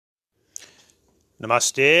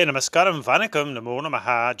Namaste, Namaskaram, Vanakkam, Namo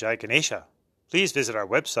Namaha, Jai Ganesha. Please visit our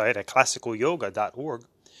website at classicalyoga.org,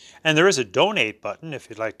 and there is a donate button if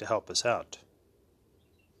you'd like to help us out.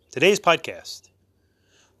 Today's podcast,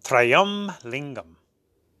 Trayam Lingam,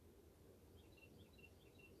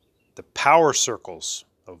 the power circles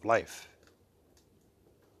of life.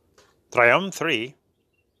 Trayam, three.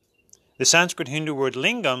 The Sanskrit Hindu word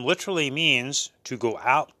lingam literally means to go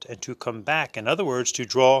out and to come back. In other words, to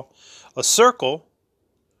draw a circle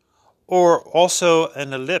or also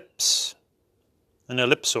an ellipse, an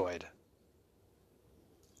ellipsoid.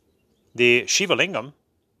 The Shiva Lingam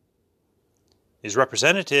is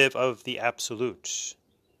representative of the absolute,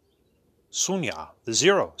 Sunya, the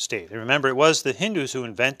zero state. And remember, it was the Hindus who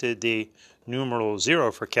invented the numeral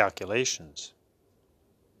zero for calculations.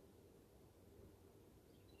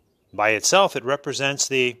 By itself, it represents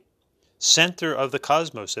the center of the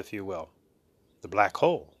cosmos, if you will, the black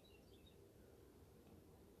hole.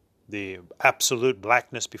 The absolute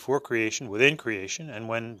blackness before creation, within creation, and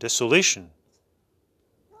when dissolution.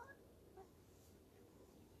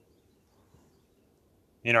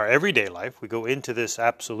 In our everyday life, we go into this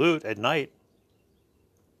absolute at night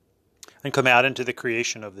and come out into the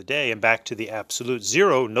creation of the day and back to the absolute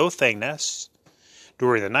zero, no thingness,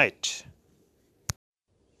 during the night.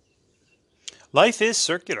 Life is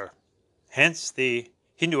circular, hence the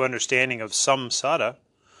Hindu understanding of samsara,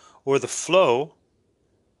 or the flow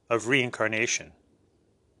of reincarnation.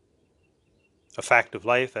 A fact of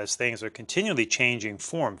life as things are continually changing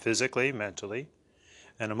form physically, mentally,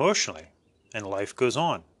 and emotionally, and life goes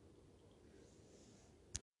on.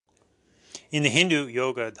 In the Hindu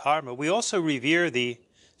yoga dharma, we also revere the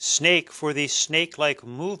snake for the snake-like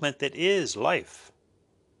movement that is life.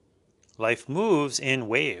 Life moves in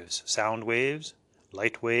waves, sound waves,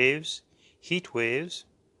 light waves, heat waves,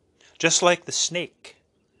 just like the snake.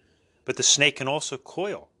 But the snake can also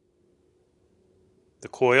coil. The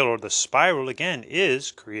coil or the spiral, again,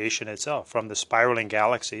 is creation itself, from the spiraling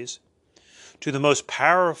galaxies to the most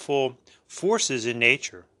powerful forces in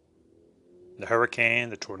nature, the hurricane,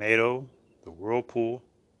 the tornado, the whirlpool,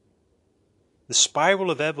 the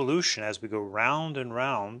spiral of evolution as we go round and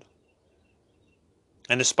round.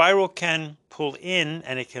 And the spiral can pull in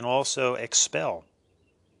and it can also expel.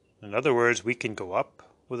 In other words, we can go up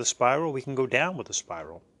with a spiral, we can go down with a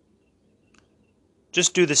spiral.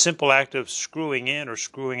 Just do the simple act of screwing in or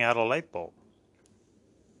screwing out a light bulb.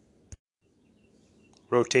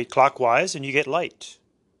 Rotate clockwise and you get light.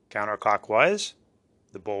 Counterclockwise,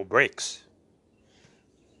 the bulb breaks.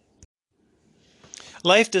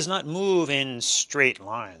 Life does not move in straight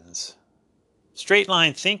lines. Straight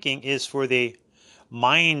line thinking is for the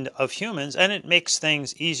mind of humans, and it makes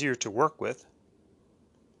things easier to work with.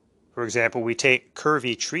 For example, we take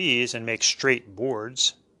curvy trees and make straight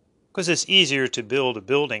boards, because it's easier to build a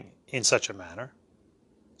building in such a manner.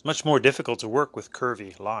 It's much more difficult to work with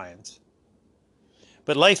curvy lines.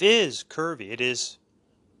 But life is curvy, it is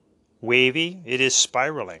wavy, it is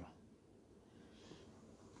spiraling.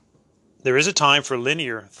 There is a time for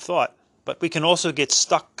linear thought, but we can also get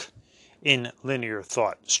stuck in linear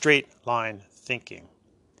thought, straight line thinking.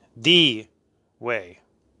 The way.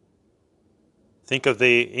 Think of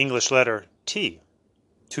the English letter T.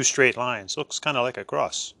 Two straight lines. Looks kind of like a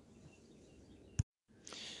cross.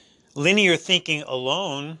 Linear thinking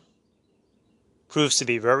alone proves to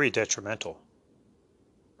be very detrimental.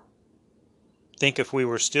 Think if we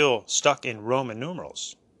were still stuck in Roman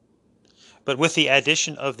numerals. But with the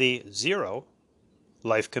addition of the zero,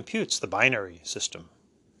 life computes, the binary system.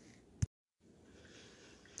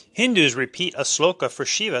 Hindus repeat a sloka for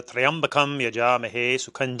Shiva, Trayambakam yajamahe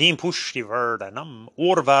sukhandim pushti vardhanam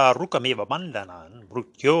urva rukameva mandanan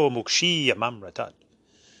mrutyo mukshiya mamratat.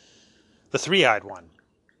 The three-eyed one.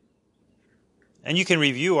 And you can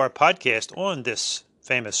review our podcast on this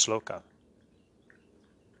famous sloka.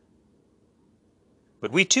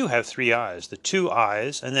 But we too have three eyes, the two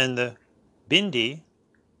eyes, and then the bindi,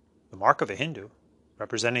 the mark of a Hindu,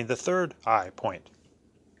 representing the third eye point.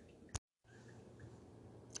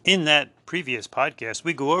 In that previous podcast,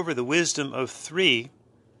 we go over the wisdom of three,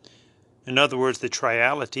 in other words, the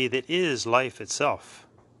triality that is life itself.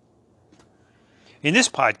 In this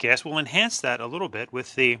podcast, we'll enhance that a little bit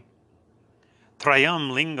with the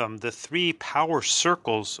Trayam Lingam, the three power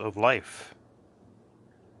circles of life.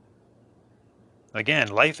 Again,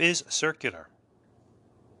 life is circular.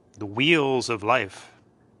 The wheels of life.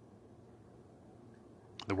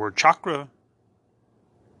 The word chakra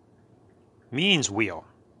means wheel.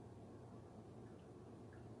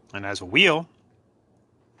 And as a wheel,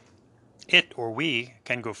 it or we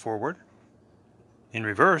can go forward, in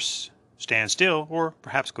reverse, stand still, or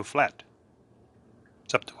perhaps go flat.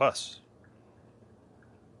 It's up to us.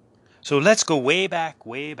 So let's go way back,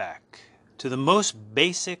 to the most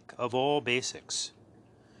basic of all basics,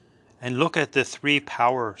 and look at the 3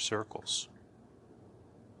 power circles.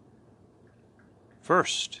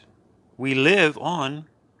 First, we live on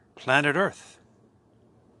planet Earth.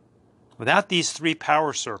 Without these 3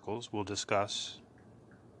 power circles we'll discuss,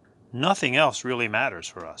 nothing else really matters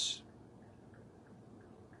for us.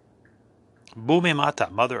 Bhumi Mata,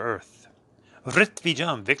 Mother Earth.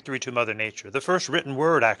 Vritvijam, victory to Mother Nature. The first written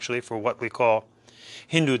word, actually, for what we call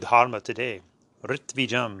Hindu Dharma today.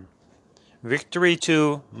 Vritvijam, victory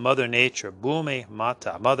to Mother Nature. Bhumi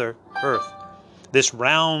Mata, Mother Earth. This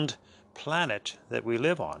round planet that we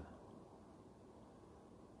live on,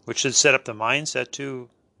 which should set up the mindset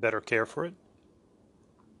to better care for it.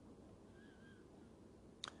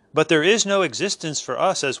 But there is no existence for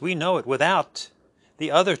us as we know it without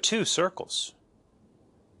the other 2 circles.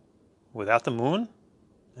 Without the moon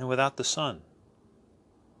and without the sun.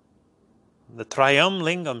 The Trayam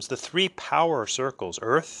Lingams, the 3 power circles,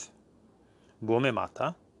 Earth, Bhumi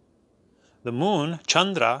Mata, the moon,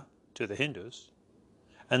 Chandra, to the Hindus,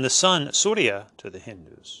 and the sun, Surya, to the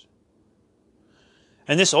Hindus.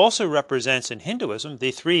 And this also represents in Hinduism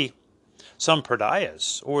the 3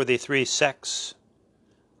 sampradayas, or the 3 sects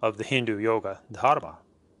of the Hindu Yoga Dharma.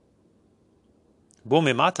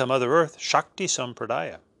 Bhumi Mata, Mother Earth, Shakti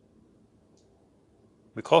Sampradaya.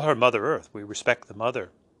 We call her Mother Earth. We respect the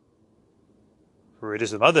Mother, for it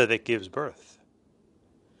is the Mother that gives birth.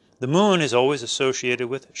 The moon is always associated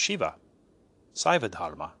with Shiva, Saiva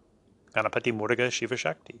Dharma, Ganapati Muruga Shiva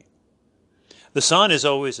Shakti. The sun is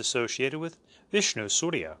always associated with Vishnu,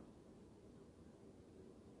 Surya,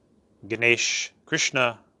 Ganesh,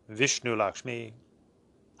 Krishna, Vishnu, Lakshmi,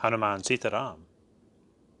 Hanuman, Sitaram.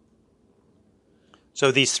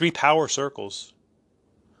 So these 3 power circles,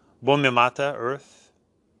 Bhumi Mata, Earth,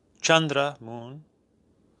 Chandra, moon,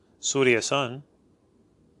 Surya, sun,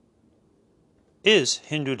 is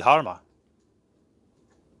Hindu Dharma,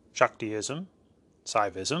 Shaktiism,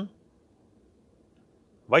 Saivism,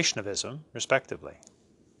 Vaishnavism, respectively.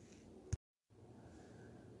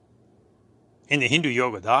 In the Hindu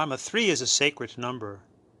Yoga Dharma, 3 is a sacred number,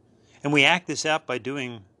 and we act this out by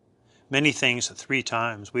doing many things 3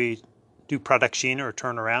 times. We do pradakshina, or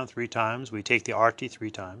turn around, 3 times. We take the arti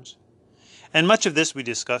 3 times. And much of this we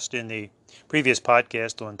discussed in the previous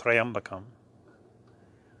podcast on Trayam Lingam.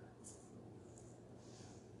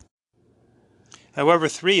 However,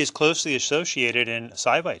 3 is closely associated in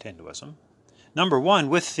Saivite Hinduism. Number 1,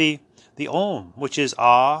 with the Om, which is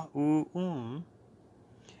A, U,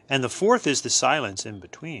 and the 4th is the silence in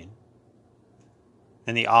between.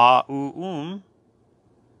 And the A, U,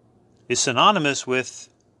 is synonymous with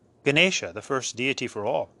Ganesha, the first deity for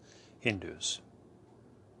all Hindus.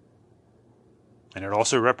 And it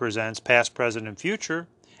also represents past, present, and future,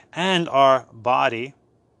 and our body,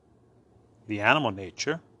 the animal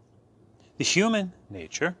nature, the human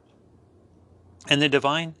nature, and the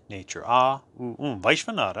divine nature. A, U,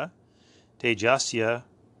 Vaishvanara, Tejasya,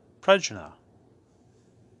 Prajna.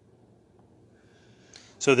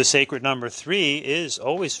 So the sacred number 3 is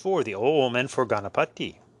always for the Om and for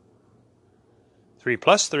Ganapati. 3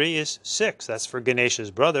 plus 3 is 6. That's for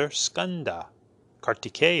Ganesha's brother, Skanda,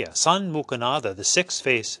 Kartikeya, San Mukhanada, the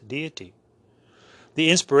 6-faced deity.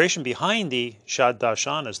 The inspiration behind the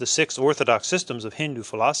Shaddarshanas, the 6 orthodox systems of Hindu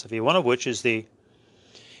philosophy, one of which is the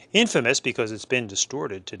infamous, because it's been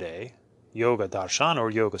distorted today, Yoga Darshana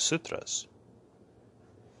or Yoga Sutras.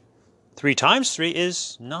 3 times 3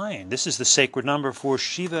 is 9. This is the sacred number for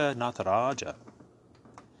Shiva Nataraja.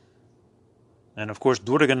 And of course,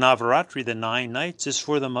 Durga Navaratri, the 9 nights, is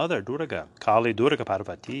for the mother, Durga, Kali Durga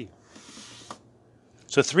Parvati.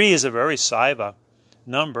 So 3 is a very Saiva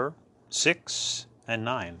number, 6 and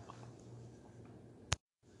 9.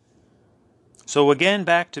 So again,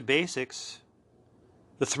 back to basics,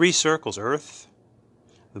 the 3 circles, Earth,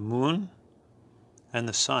 the moon, and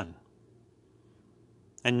the sun.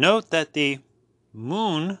 And note that the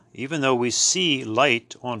moon, even though we see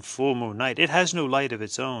light on full moon night, it has no light of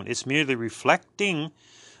its own. It's merely reflecting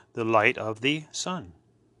the light of the sun.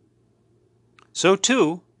 So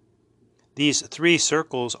too, these 3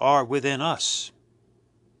 circles are within us.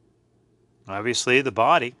 Obviously, the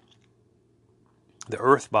body, the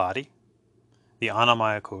earth body, the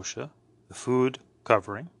Annamaya Kosha, the food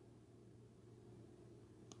covering.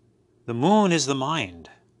 The moon is the mind.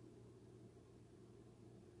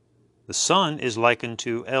 The sun is likened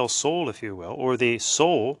to El Sol, if you will, or the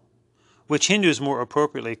soul, which Hindus more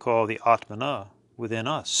appropriately call the Atmana within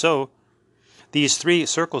us. So, these 3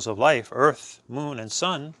 circles of life, earth, moon, and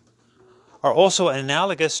sun, are also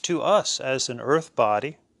analogous to us as an earth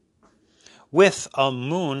body, with a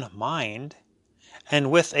moon mind, and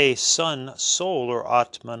with a sun soul or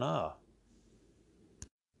atmana.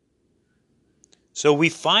 So we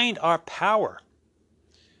find our power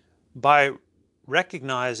by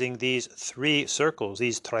recognizing these three circles,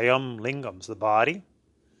 these Trayam Lingams, the body,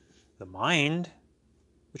 the mind,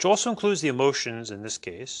 which also includes the emotions in this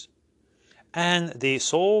case, and the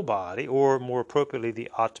soul body, or more appropriately, the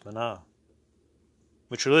atmana,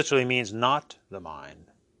 which literally means not the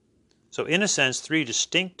mind. So in a sense, three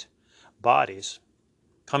distinct bodies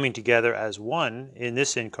coming together as one in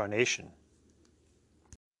this incarnation.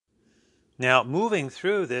 Now, moving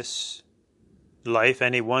through this life,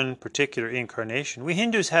 any one particular incarnation, we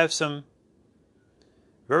Hindus have some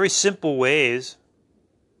very simple ways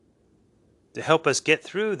to help us get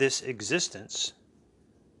through this existence.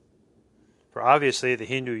 For obviously the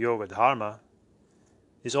Hindu Yoga Dharma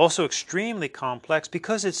is also extremely complex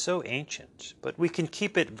because it's so ancient, but we can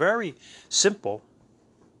keep it very simple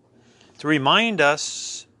to remind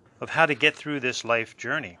us of how to get through this life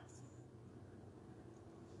journey.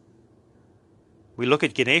 We look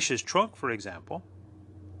at Ganesha's trunk, for example,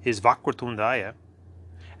 his Vakratundaya,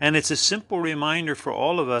 and it's a simple reminder for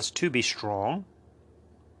all of us to be strong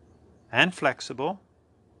and flexible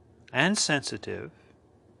and sensitive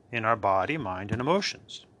in our body, mind, and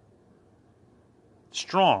emotions.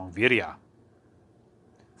 Strong, virya.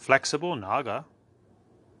 Flexible, naga.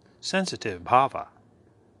 Sensitive, bhava.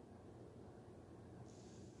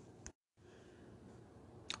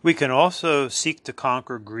 We can also seek to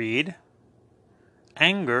conquer greed,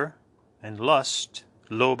 anger, and lust,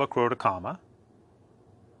 lobha, krodha, kama,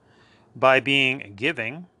 by being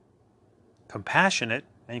giving, compassionate,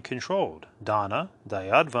 and controlled, dana,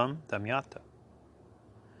 dayadvam, damyata.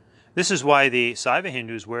 This is why the Saiva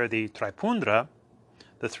Hindus wear the tripundra,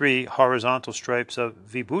 the three horizontal stripes of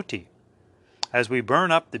vibhuti, as we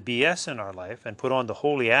burn up the BS in our life and put on the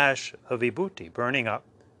holy ash of vibhuti, burning up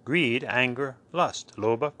greed, anger, lust,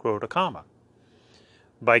 lobha, krodha, kama,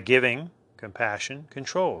 by giving, compassion,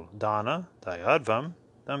 control, dana, dayadvam,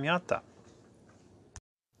 damyata.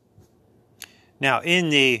 Now, in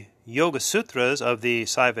the Yoga Sutras of the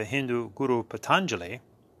Saiva Hindu Guru Patanjali,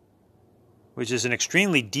 which is an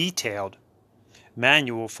extremely detailed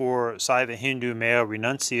manual for Saiva Hindu male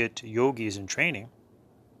renunciate yogis in training,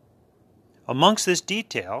 amongst this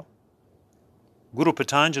detail, Guru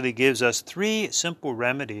Patanjali gives us three simple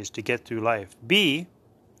remedies to get through life. Be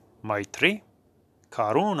maitri,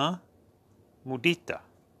 karuna, mudita.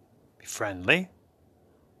 Be friendly,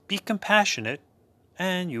 be compassionate,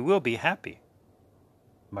 and you will be happy.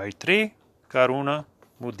 Maitri, karuna,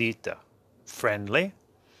 mudita. Friendly,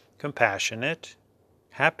 compassionate,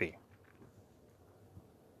 happy.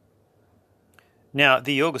 Now,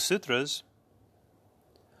 the Yoga Sutras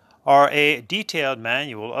are a detailed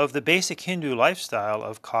manual of the basic Hindu lifestyle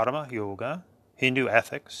of karma yoga, Hindu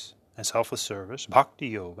ethics and selfless service, bhakti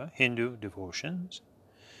yoga, Hindu devotions,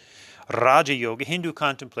 raja yoga, Hindu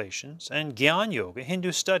contemplations, and jnana yoga,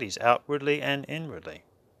 Hindu studies, outwardly and inwardly.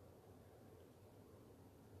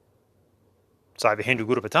 Saiva Hindu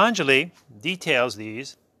Guru Patanjali details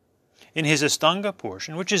these in his Astanga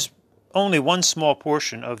portion, which is only one small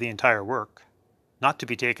portion of the entire work, not to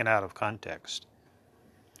be taken out of context.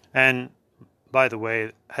 And, by the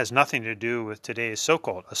way, has nothing to do with today's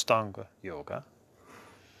so-called Astanga Yoga.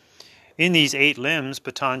 In these 8 limbs,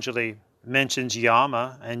 Patanjali mentions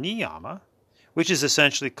yama and niyama, which is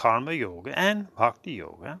essentially karma yoga and bhakti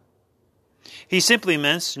yoga. He simply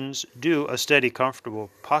mentions do a steady, comfortable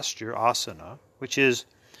posture, asana, which is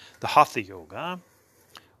the hatha yoga,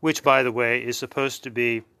 which, by the way, is supposed to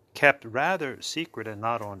be kept rather secret and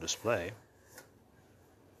not on display.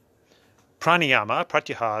 Pranayama,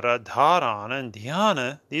 pratyahara, dharana, and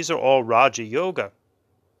dhyana, these are all Raja Yoga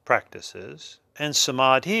practices, and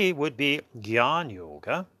samadhi would be Jnana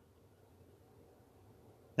Yoga.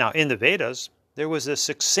 Now, in the Vedas, there was a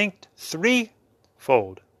succinct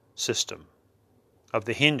threefold system of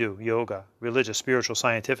the Hindu yoga, religious, spiritual,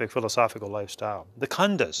 scientific, philosophical lifestyle. The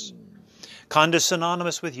khandas. Khanda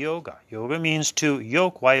synonymous with yoga. Yoga means to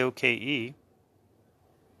yoke, Y-O-K-E.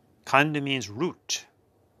 Khanda means root.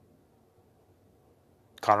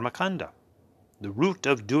 Karma kanda, the root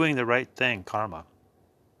of doing the right thing, karma.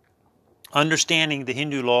 Understanding the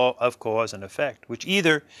Hindu law of cause and effect, which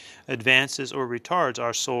either advances or retards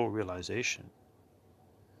our soul realization.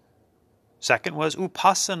 Second was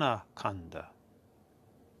upasana kanda.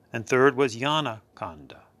 And third was jnana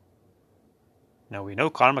kanda. Now we know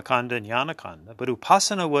karma kanda and jnana kanda, but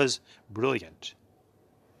upasana was brilliant.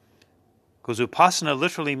 Because upasana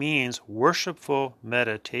literally means worshipful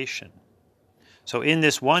meditation. So in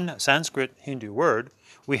this one Sanskrit Hindu word,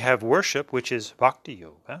 we have worship, which is bhakti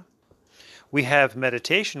yoga. We have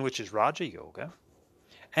meditation, which is raja yoga.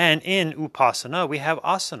 And in upasana, we have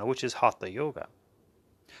asana, which is hatha yoga.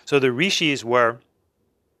 So the rishis were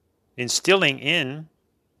instilling in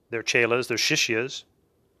their chelas, their shishyas,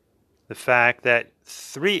 the fact that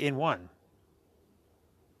 3 in 1.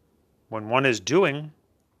 When one is doing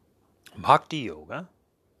bhakti yoga,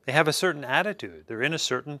 they have a certain attitude. They're in a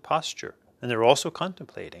certain posture. And they're also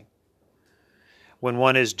contemplating. When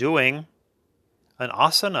one is doing an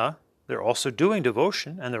asana, they're also doing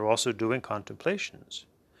devotion and they're also doing contemplations.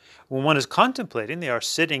 When one is contemplating, they are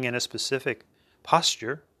sitting in a specific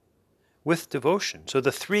posture with devotion. So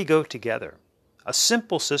the 3 go together. A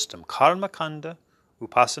simple system: karma kanda,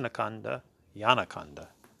 upasana kanda, jnana kanda.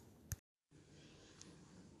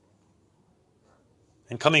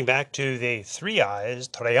 And coming back to the 3 eyes,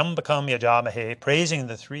 Trayambakam yajamahe, praising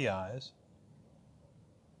the 3 eyes,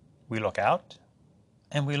 we look out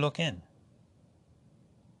and we look in.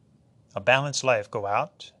 A balanced life: go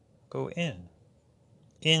out, go in.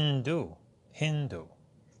 Indu, Hindu.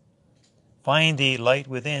 Find the light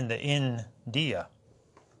within, the India.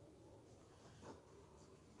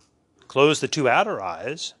 Close the 2 outer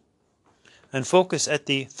eyes and focus at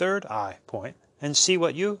the 3rd eye point and see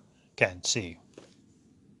what you can see.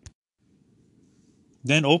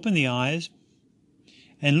 Then open the eyes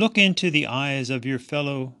and look into the eyes of your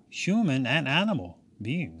fellow human and animal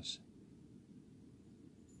beings.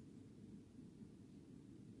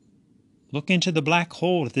 Look into the black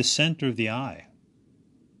hole at the center of the eye.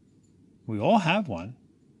 We all have one.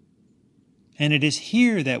 And it is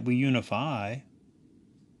here that we unify.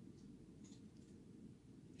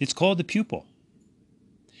 It's called the pupil.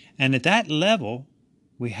 And at that level,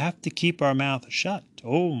 we have to keep our mouth shut.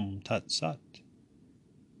 Om Tat Sat.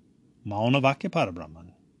 Mauna Vakya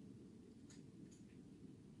Parabrahman.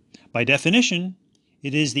 By definition,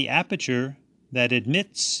 it is the aperture that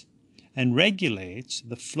admits and regulates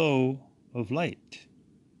the flow of light,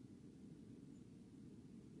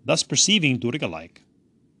 thus perceiving Durga-like.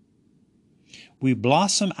 We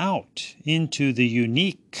blossom out into the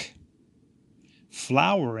unique,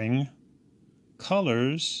 flowering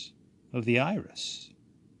colors of the iris.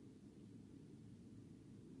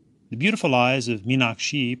 The beautiful eyes of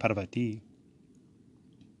Meenakshi Parvati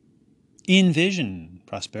envision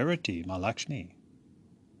prosperity, Mahalakshmi.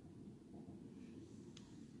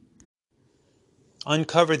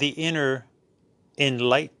 Uncover the inner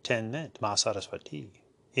enlightenment, Ma Saraswati.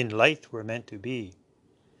 In light we're meant to be.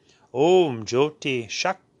 Om Jyoti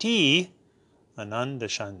Shakti Ananda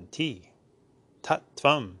Shanti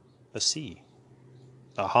Tattvam Asi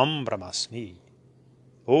Aham Brahmasmi.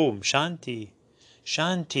 Om Shanti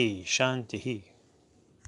Shanti Shantihi.